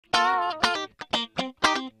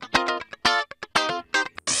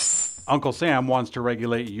Uncle Sam wants to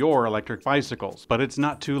regulate your electric bicycles, but it's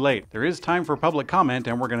not too late. There is time for public comment,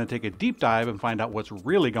 and we're going to take a deep dive and find out what's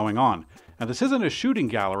really going on. Now, this isn't a shooting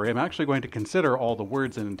gallery. I'm actually going to consider all the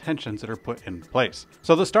words and intentions that are put in place.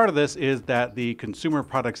 So the start of this is that the Consumer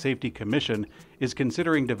Product Safety Commission is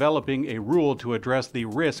considering developing a rule to address the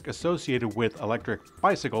risk associated with electric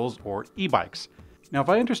bicycles, or e-bikes. Now, if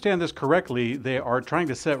I understand this correctly, they are trying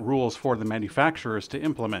to set rules for the manufacturers to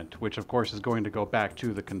implement, which of course is going to go back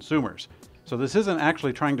to the consumers. So this isn't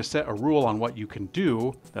actually trying to set a rule on what you can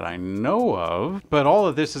do that I know of, but all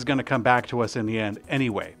of this is going to come back to us in the end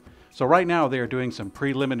anyway. So right now they are doing some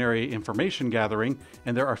preliminary information gathering,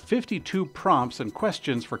 and there are 52 prompts and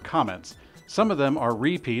questions for comments. Some of them are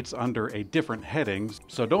repeats under a different heading,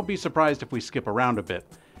 so don't be surprised if we skip around a bit.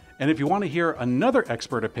 And if you want to hear another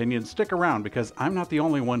expert opinion, stick around because I'm not the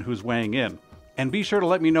only one who's weighing in. And be sure to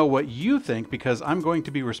let me know what you think because I'm going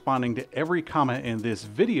to be responding to every comment in this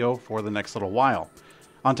video for the next little while.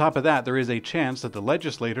 On top of that, there is a chance that the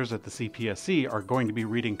legislators at the CPSC are going to be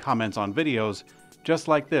reading comments on videos just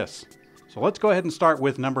like this. So let's go ahead and start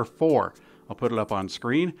with number 4. I'll put it up on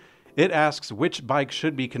screen. It asks which bike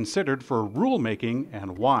should be considered for rulemaking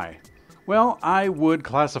and why. Well, I would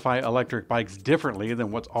classify electric bikes differently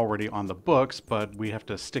than what's already on the books, but we have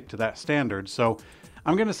to stick to that standard. So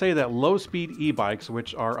I'm going to say that low-speed e-bikes,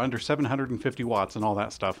 which are under 750 watts and all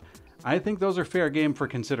that stuff, I think those are fair game for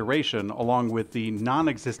consideration, along with the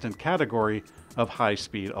non-existent category of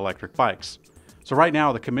high-speed electric bikes. So right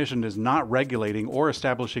now, the Commission is not regulating or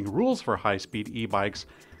establishing rules for high-speed e-bikes,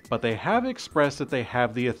 but they have expressed that they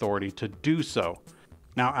have the authority to do so.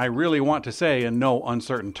 Now, I really want to say in no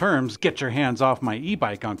uncertain terms, get your hands off my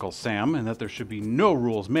e-bike, Uncle Sam, and that there should be no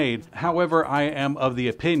rules made. However, I am of the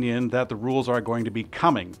opinion that the rules are going to be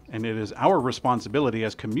coming, and it is our responsibility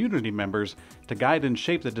as community members to guide and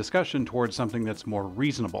shape the discussion towards something that's more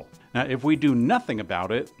reasonable. Now, if we do nothing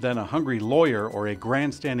about it, then a hungry lawyer or a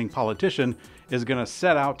grandstanding politician is going to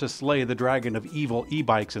set out to slay the dragon of evil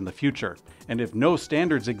e-bikes in the future. And if no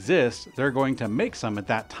standards exist, they're going to make some at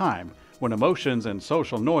that time, when emotions and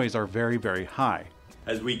social noise are very, very high.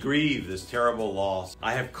 As we grieve this terrible loss,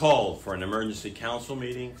 I have called for an emergency council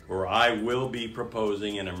meeting where I will be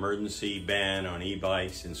proposing an emergency ban on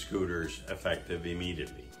e-bikes and scooters effective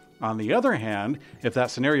immediately. On the other hand, if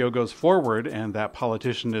that scenario goes forward and that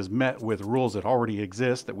politician is met with rules that already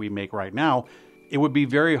exist that we make right now, it would be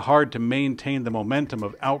very hard to maintain the momentum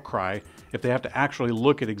of outcry if they have to actually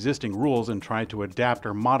look at existing rules and try to adapt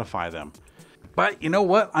or modify them. But you know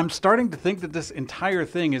what? I'm starting to think that this entire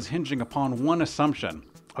thing is hinging upon one assumption.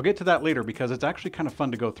 I'll get to that later because it's actually kind of fun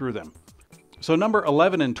to go through them. So number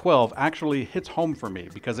 11 and 12 actually hits home for me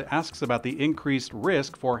because it asks about the increased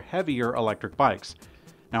risk for heavier electric bikes.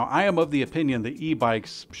 Now, I am of the opinion that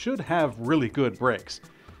e-bikes should have really good brakes.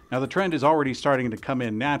 Now, the trend is already starting to come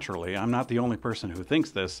in naturally. I'm not the only person who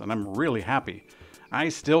thinks this, and I'm really happy. I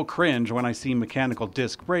still cringe when I see mechanical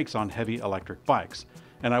disc brakes on heavy electric bikes.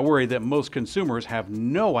 And I worry that most consumers have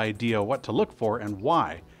no idea what to look for and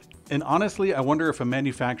why. And honestly, I wonder if a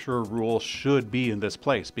manufacturer rule should be in this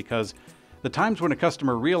place because the times when a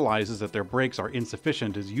customer realizes that their brakes are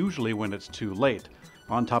insufficient is usually when it's too late,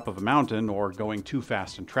 on top of a mountain or going too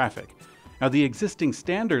fast in traffic. Now, the existing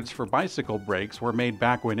standards for bicycle brakes were made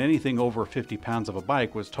back when anything over 50 pounds of a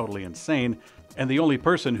bike was totally insane, and the only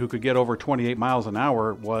person who could get over 28 miles an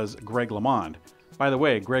hour was Greg LeMond. By the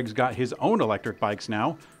way, Greg's got his own electric bikes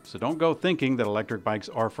now, so don't go thinking that electric bikes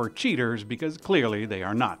are for cheaters because clearly they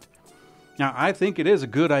are not. Now, I think it is a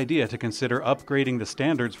good idea to consider upgrading the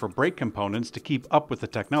standards for brake components to keep up with the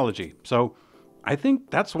technology, so I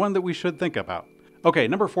think that's one that we should think about. Okay,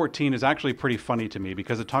 number 14 is actually pretty funny to me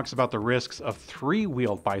because it talks about the risks of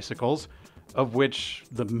three-wheeled bicycles, of which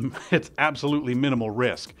it's absolutely minimal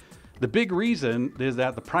risk. The big reason is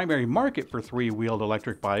that the primary market for three-wheeled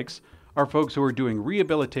electric bikes are folks who are doing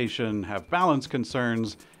rehabilitation, have balance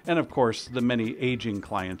concerns, and of course, the many aging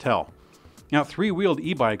clientele. Now, three-wheeled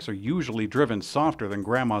e-bikes are usually driven softer than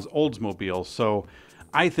Grandma's Oldsmobile, so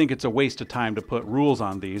I think it's a waste of time to put rules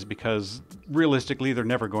on these because realistically, they're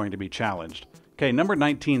never going to be challenged. Okay, number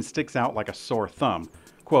 19 sticks out like a sore thumb.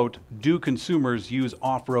 Quote, do consumers use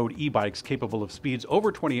off-road e-bikes capable of speeds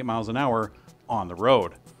over 28 miles an hour on the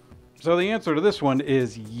road? So the answer to this one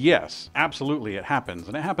is yes, absolutely it happens,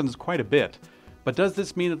 and it happens quite a bit. But does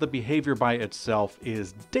this mean that the behavior by itself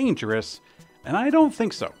is dangerous? And I don't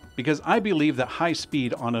think so, because I believe that high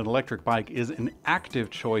speed on an electric bike is an active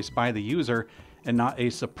choice by the user and not a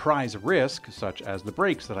surprise risk, such as the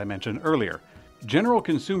brakes that I mentioned earlier. General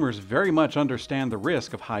consumers very much understand the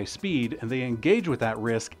risk of high speed, and they engage with that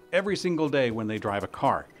risk every single day when they drive a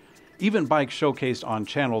car. Even bikes showcased on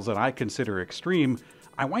channels that I consider extreme,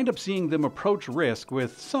 I wind up seeing them approach risk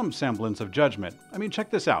with some semblance of judgment. I mean, check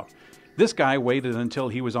this out. This guy waited until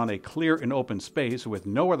he was on a clear and open space with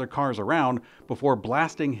no other cars around before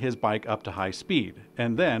blasting his bike up to high speed,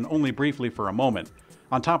 and then only briefly for a moment.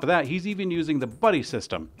 On top of that, he's even using the buddy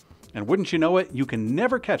system. And wouldn't you know it, you can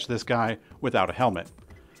never catch this guy without a helmet.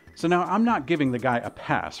 So now I'm not giving the guy a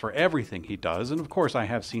pass for everything he does, and of course I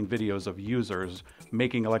have seen videos of users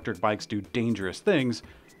making electric bikes do dangerous things,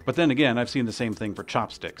 but then again I've seen the same thing for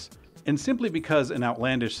chopsticks. And simply because an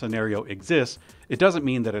outlandish scenario exists, it doesn't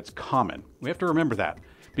mean that it's common. We have to remember that,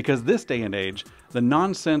 because this day and age, the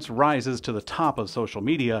nonsense rises to the top of social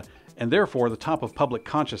media, and therefore the top of public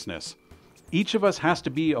consciousness. Each of us has to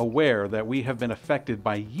be aware that we have been affected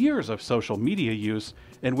by years of social media use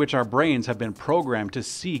in which our brains have been programmed to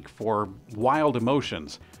seek for wild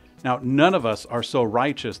emotions. Now, none of us are so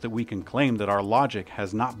righteous that we can claim that our logic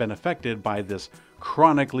has not been affected by this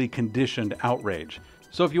chronically conditioned outrage.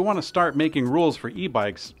 So if you want to start making rules for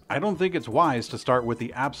e-bikes, I don't think it's wise to start with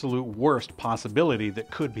the absolute worst possibility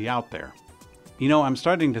that could be out there. You know, I'm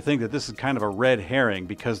starting to think that this is kind of a red herring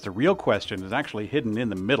because the real question is actually hidden in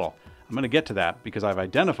the middle. I'm going to get to that because I've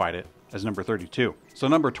identified it as number 32. So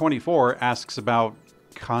number 24 asks about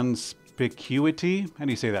conspicuity. How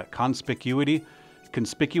do you say that? Conspicuity?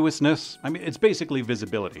 Conspicuousness? I mean, it's basically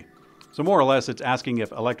visibility. So more or less, it's asking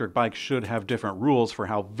if electric bikes should have different rules for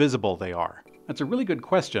how visible they are. That's a really good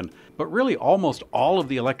question, but really almost all of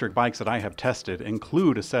the electric bikes that I have tested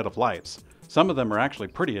include a set of lights. Some of them are actually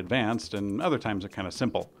pretty advanced, and other times are kind of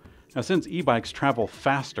simple. Now, since e-bikes travel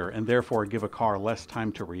faster and therefore give a car less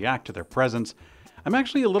time to react to their presence, I'm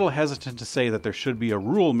actually a little hesitant to say that there should be a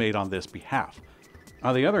rule made on this behalf.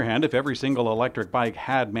 On the other hand, if every single electric bike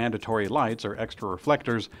had mandatory lights or extra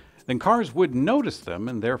reflectors, then cars would notice them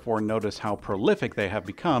and therefore notice how prolific they have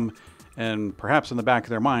become, and perhaps in the back of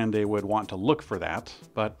their mind they would want to look for that.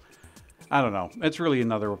 But I don't know, it's really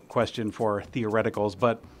another question for theoreticals,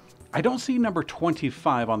 but I don't see number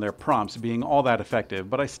 25 on their prompts being all that effective,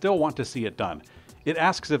 but I still want to see it done. It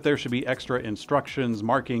asks if there should be extra instructions,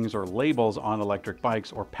 markings, or labels on electric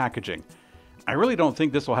bikes or packaging. I really don't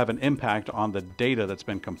think this will have an impact on the data that's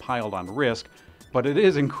been compiled on risk, but it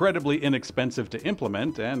is incredibly inexpensive to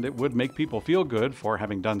implement, and it would make people feel good for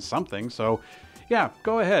having done something. So yeah,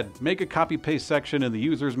 go ahead, make a copy-paste section in the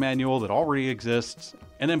user's manual that already exists,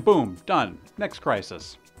 and then boom, done. Next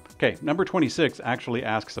crisis. Okay, number 26 actually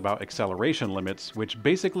asks about acceleration limits, which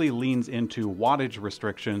basically leans into wattage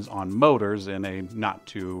restrictions on motors in a not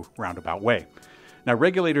too roundabout way. Now,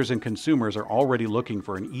 regulators and consumers are already looking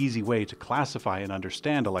for an easy way to classify and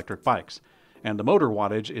understand electric bikes, and the motor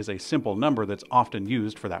wattage is a simple number that's often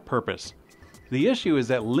used for that purpose. The issue is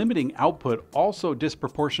that limiting output also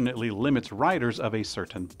disproportionately limits riders of a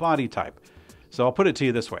certain body type. So I'll put it to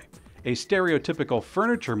you this way. A stereotypical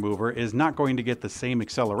furniture mover is not going to get the same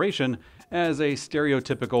acceleration as a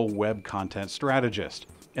stereotypical web content strategist.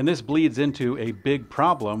 And this bleeds into a big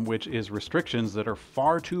problem, which is restrictions that are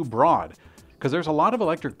far too broad, because there's a lot of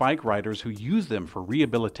electric bike riders who use them for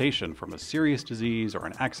rehabilitation from a serious disease or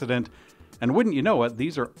an accident, and wouldn't you know it,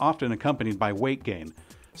 these are often accompanied by weight gain.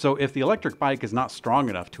 So if the electric bike is not strong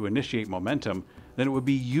enough to initiate momentum, then it would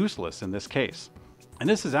be useless in this case. And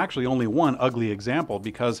this is actually only one ugly example,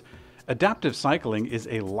 because adaptive cycling is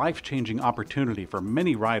a life-changing opportunity for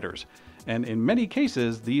many riders, and in many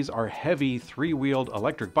cases these are heavy three-wheeled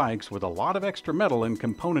electric bikes with a lot of extra metal and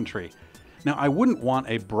componentry. Now, I wouldn't want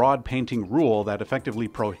a broad painting rule that effectively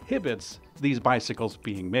prohibits these bicycles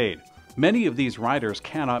being made. Many of these riders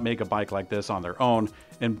cannot make a bike like this on their own,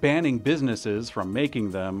 and banning businesses from making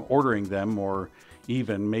them, ordering them, or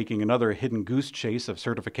even making another hidden goose chase of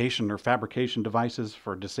certification or fabrication devices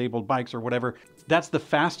for disabled bikes or whatever, that's the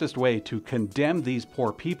fastest way to condemn these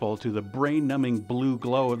poor people to the brain-numbing blue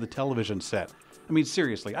glow of the television set. I mean,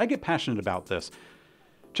 seriously, I get passionate about this.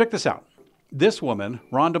 Check this out. This woman,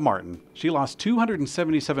 Rhonda Martin, she lost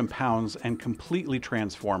 277 pounds and completely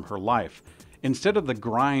transformed her life. Instead of the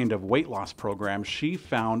grind of weight loss programs, she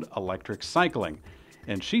found electric cycling.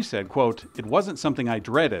 And she said, quote, "It wasn't something I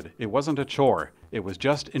dreaded. It wasn't a chore. It was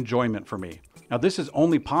just enjoyment for me." Now, this is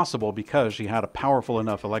only possible because she had a powerful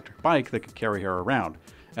enough electric bike that could carry her around.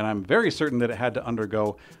 And I'm very certain that it had to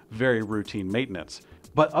undergo very routine maintenance.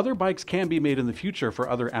 But other bikes can be made in the future for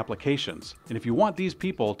other applications. And if you want these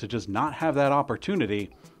people to just not have that opportunity,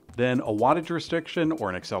 then a wattage restriction or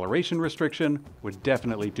an acceleration restriction would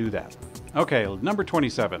definitely do that. Okay, number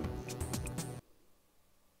 27.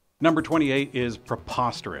 Number 28 is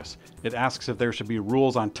preposterous. It asks if there should be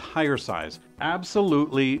rules on tire size.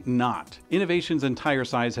 Absolutely not. Innovations in tire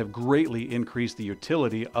size have greatly increased the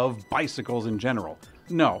utility of bicycles in general.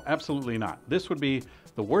 No, absolutely not. This would be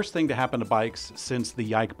the worst thing to happen to bikes since the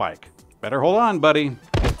Yike bike. Better hold on, buddy.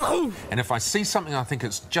 And if I see something I think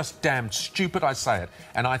it's just damn stupid, I say it.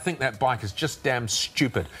 And I think that bike is just damn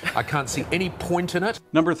stupid. I can't see any point in it.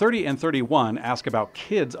 Number 30 and 31 ask about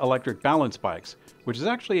kids' electric balance bikes, which is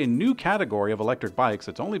actually a new category of electric bikes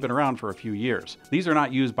that's only been around for a few years. These are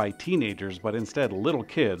not used by teenagers, but instead little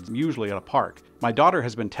kids, usually at a park. My daughter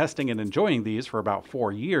has been testing and enjoying these for about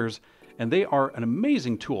 4 years, and they are an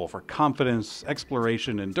amazing tool for confidence,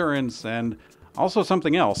 exploration, endurance, and also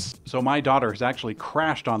something else. So my daughter has actually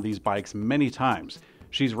crashed on these bikes many times.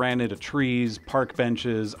 She's ran into trees, park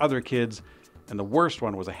benches, other kids, and the worst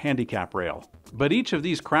one was a handicap rail. But each of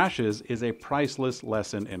these crashes is a priceless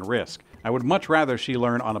lesson in risk. I would much rather she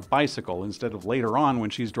learn on a bicycle instead of later on when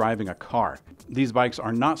she's driving a car. These bikes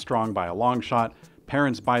are not strong by a long shot.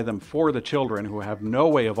 Parents buy them for the children who have no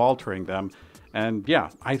way of altering them. And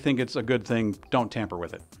yeah, I think it's a good thing. Don't tamper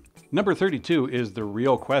with it. Number 32 is the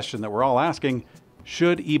real question that we're all asking: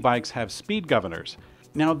 should e-bikes have speed governors?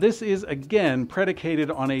 Now, this is again predicated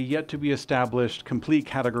on a yet to be established complete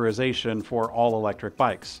categorization for all electric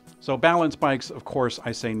bikes. So balance bikes, of course,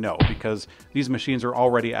 I say no, because these machines are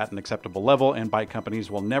already at an acceptable level and bike companies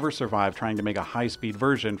will never survive trying to make a high-speed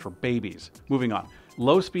version for babies. Moving on.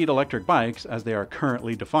 Low-speed electric bikes, as they are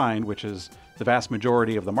currently defined, which is the vast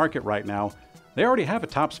majority of the market right now, they already have a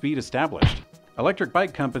top speed established. Electric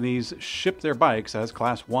bike companies ship their bikes as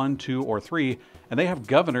class 1, 2, or 3, and they have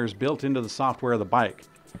governors built into the software of the bike.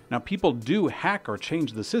 Now, people do hack or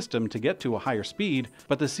change the system to get to a higher speed,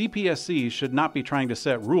 but the CPSC should not be trying to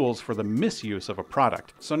set rules for the misuse of a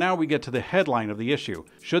product. So now we get to the headline of the issue.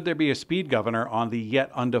 Should there be a speed governor on the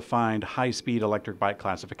yet undefined high-speed electric bike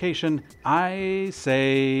classification? I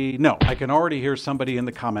say no. I can already hear somebody in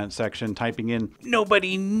the comment section typing in,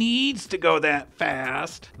 "Nobody needs to go that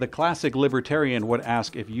fast." The classic libertarian would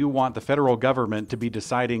ask if you want the federal government to be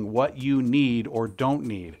deciding what you need or don't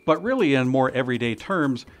need. But really, in more everyday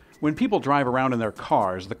terms, when people drive around in their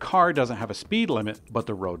cars, the car doesn't have a speed limit, but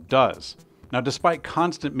the road does. Now, despite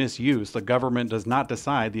constant misuse, the government does not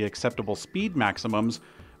decide the acceptable speed maximums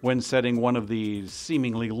when setting one of these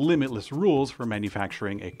seemingly limitless rules for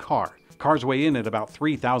manufacturing a car. Cars weigh in at about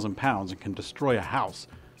 3,000 pounds and can destroy a house.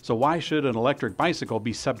 So why should an electric bicycle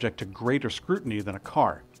be subject to greater scrutiny than a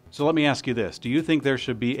car? So let me ask you this. Do you think there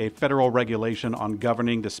should be a federal regulation on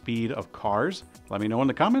governing the speed of cars? Let me know in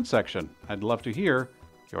the comments section. I'd love to hear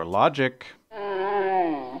your logic.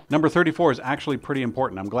 Number 34 is actually pretty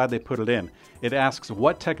important. I'm glad they put it in. It asks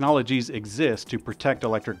what technologies exist to protect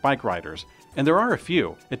electric bike riders. And there are a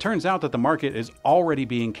few. It turns out that the market is already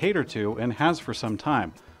being catered to and has for some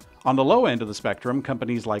time. On the low end of the spectrum,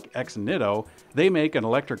 companies like Nitto, they make an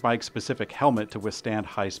electric bike specific helmet to withstand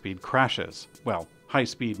high-speed crashes. Well, high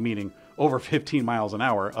speed meaning over 15 miles an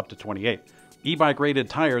hour up to 28. E-bike rated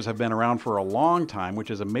tires have been around for a long time,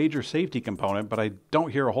 which is a major safety component, but I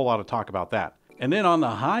don't hear a whole lot of talk about that. And then on the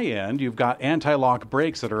high end, you've got anti-lock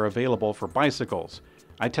brakes that are available for bicycles.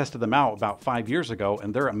 I tested them out about 5 years ago,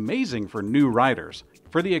 and they're amazing for new riders.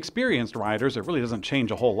 For the experienced riders, it really doesn't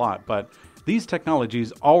change a whole lot, but these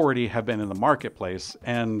technologies already have been in the marketplace,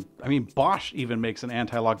 and I mean, Bosch even makes an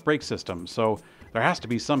anti-lock brake system, so there has to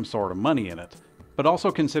be some sort of money in it. But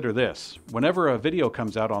also consider this. Whenever a video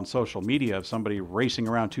comes out on social media of somebody racing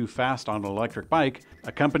around too fast on an electric bike,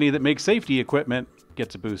 a company that makes safety equipment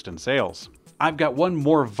gets a boost in sales. I've got one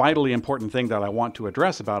more vitally important thing that I want to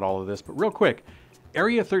address about all of this, but real quick.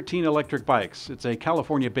 Area 13 Electric Bikes, it's a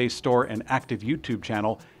California-based store and active YouTube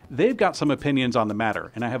channel. They've got some opinions on the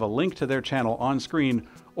matter, and I have a link to their channel on screen,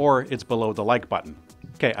 or it's below the like button.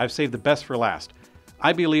 Okay, I've saved the best for last.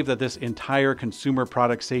 I believe that this entire Consumer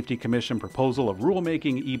Product Safety Commission proposal of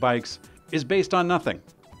rulemaking e-bikes is based on nothing.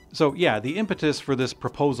 So yeah, the impetus for this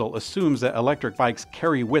proposal assumes that electric bikes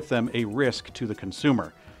carry with them a risk to the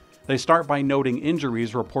consumer. They start by noting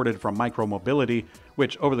injuries reported from micromobility,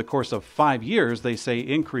 which over the course of 5 years they say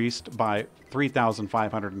increased by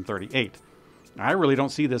 3,538. I really don't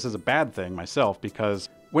see this as a bad thing myself, because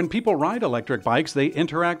when people ride electric bikes, they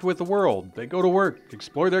interact with the world. They go to work,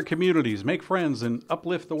 explore their communities, make friends, and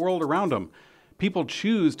uplift the world around them. People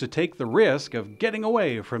choose to take the risk of getting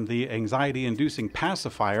away from the anxiety-inducing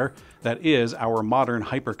pacifier that is our modern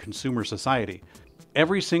hyper-consumer society.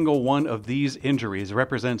 Every single one of these injuries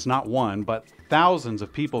represents not one, but thousands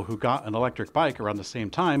of people who got an electric bike around the same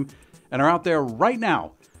time and are out there right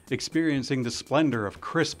now experiencing the splendor of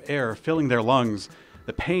crisp air filling their lungs,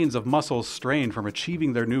 the pains of muscles strained from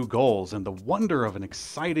achieving their new goals, and the wonder of an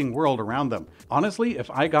exciting world around them. Honestly, if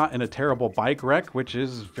I got in a terrible bike wreck, which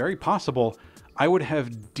is very possible, I would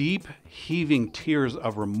have deep, heaving tears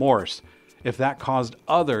of remorse if that caused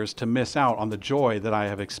others to miss out on the joy that I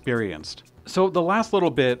have experienced. So the last little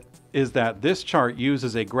bit is that this chart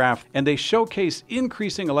uses a graph and they showcase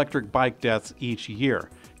increasing electric bike deaths each year,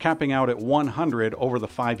 capping out at 100 over the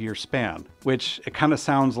 5-year span, which it kind of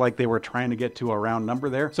sounds like they were trying to get to a round number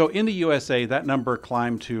there. So in the USA, that number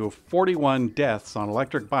climbed to 41 deaths on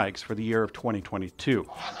electric bikes for the year of 2022.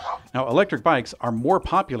 Now, electric bikes are more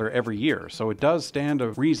popular every year, so it does stand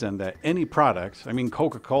to reason that any product, I mean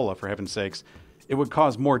Coca-Cola for heaven's sakes, it would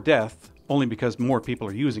cause more death only because more people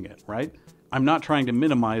are using it, right? I'm not trying to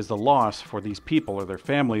minimize the loss for these people or their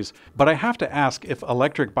families, but I have to ask if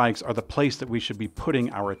electric bikes are the place that we should be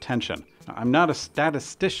putting our attention. I'm not a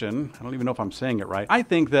statistician, I don't even know if I'm saying it right. I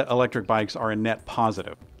think that electric bikes are a net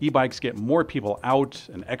positive. E-bikes get more people out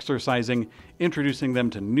and exercising, introducing them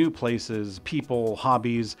to new places, people,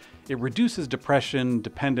 hobbies. It reduces depression,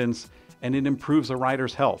 dependence, and it improves a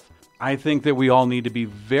rider's health. I think that we all need to be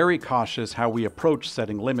very cautious how we approach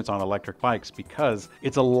setting limits on electric bikes because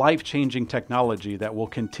it's a life-changing technology that will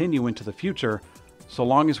continue into the future so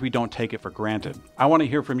long as we don't take it for granted. I want to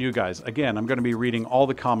hear from you guys. Again, I'm going to be reading all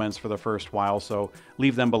the comments for the first while, so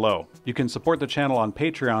leave them below. You can support the channel on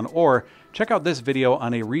Patreon or check out this video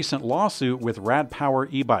on a recent lawsuit with Rad Power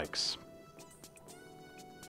e-bikes.